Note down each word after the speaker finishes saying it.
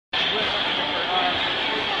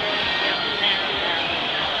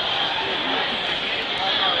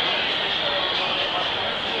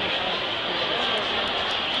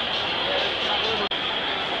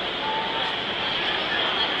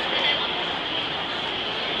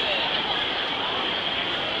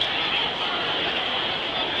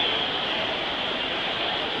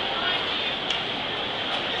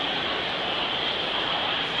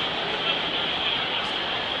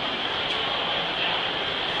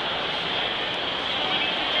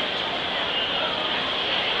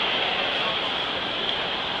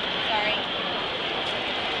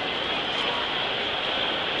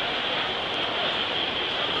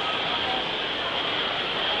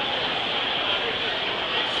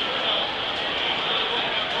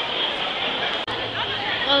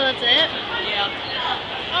That's it? Yeah.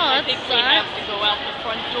 Oh, I think we have to go out the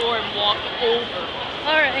front door and walk over.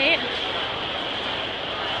 Alright.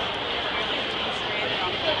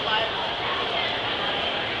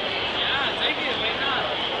 Yeah, take it. Why not?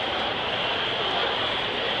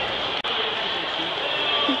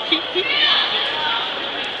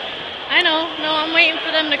 I know. No, I'm waiting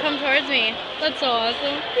for them to come towards me. That's so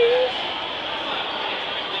awesome.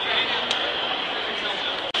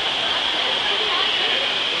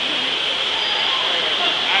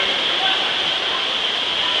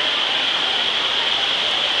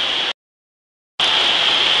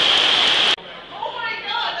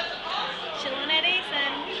 Chilling at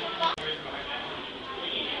ACen.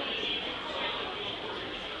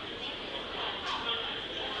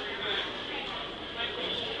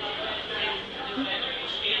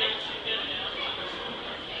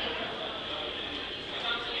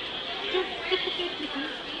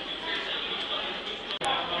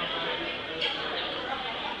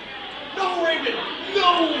 No, Raymond!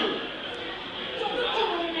 No!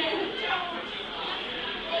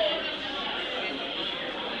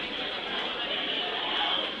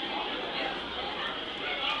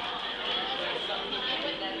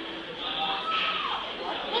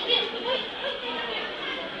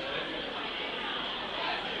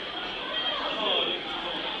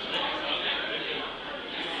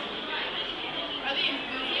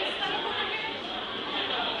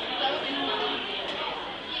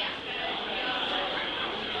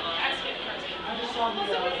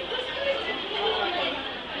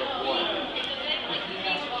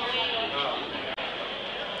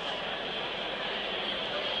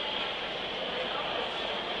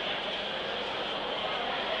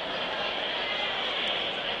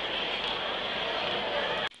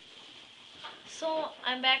 So,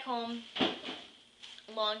 I'm back home.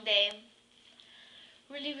 Long day.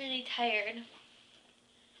 Really, really tired.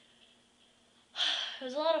 It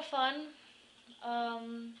was a lot of fun.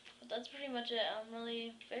 But that's pretty much it. I'm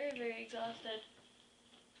really very, very exhausted.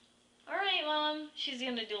 Alright, Mom. She's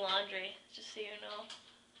gonna do laundry, just so you know.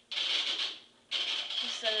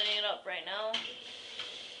 She's setting it up right now.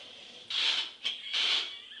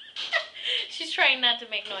 She's trying not to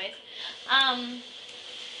make noise.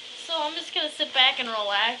 So I'm just gonna sit back and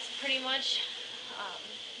relax, pretty much.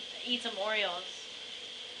 Eat some Oreos.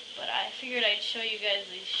 But I figured I'd show you guys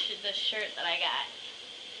the shirt that I got.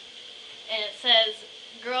 And it says,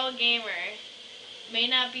 "Girl Gamer may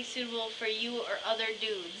not be suitable for you or other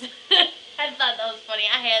dudes." I thought that was funny.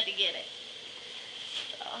 I had to get it.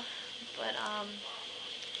 So, but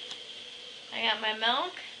I got my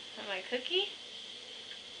milk and my cookie.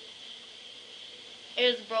 It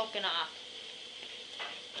is broken off.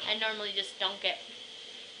 I normally just dunk it.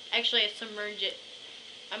 Actually, I submerge it.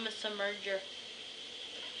 I'm a submerger.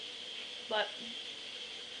 But,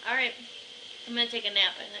 alright. I'm gonna take a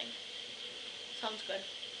nap, I think. Sounds good.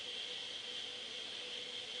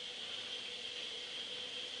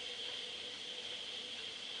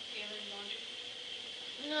 Do you have any laundry?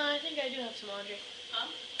 No, I think I do have some laundry. Huh?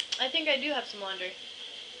 I think I do have some laundry.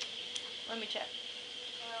 Let me check.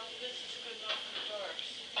 Well, this is good enough for first.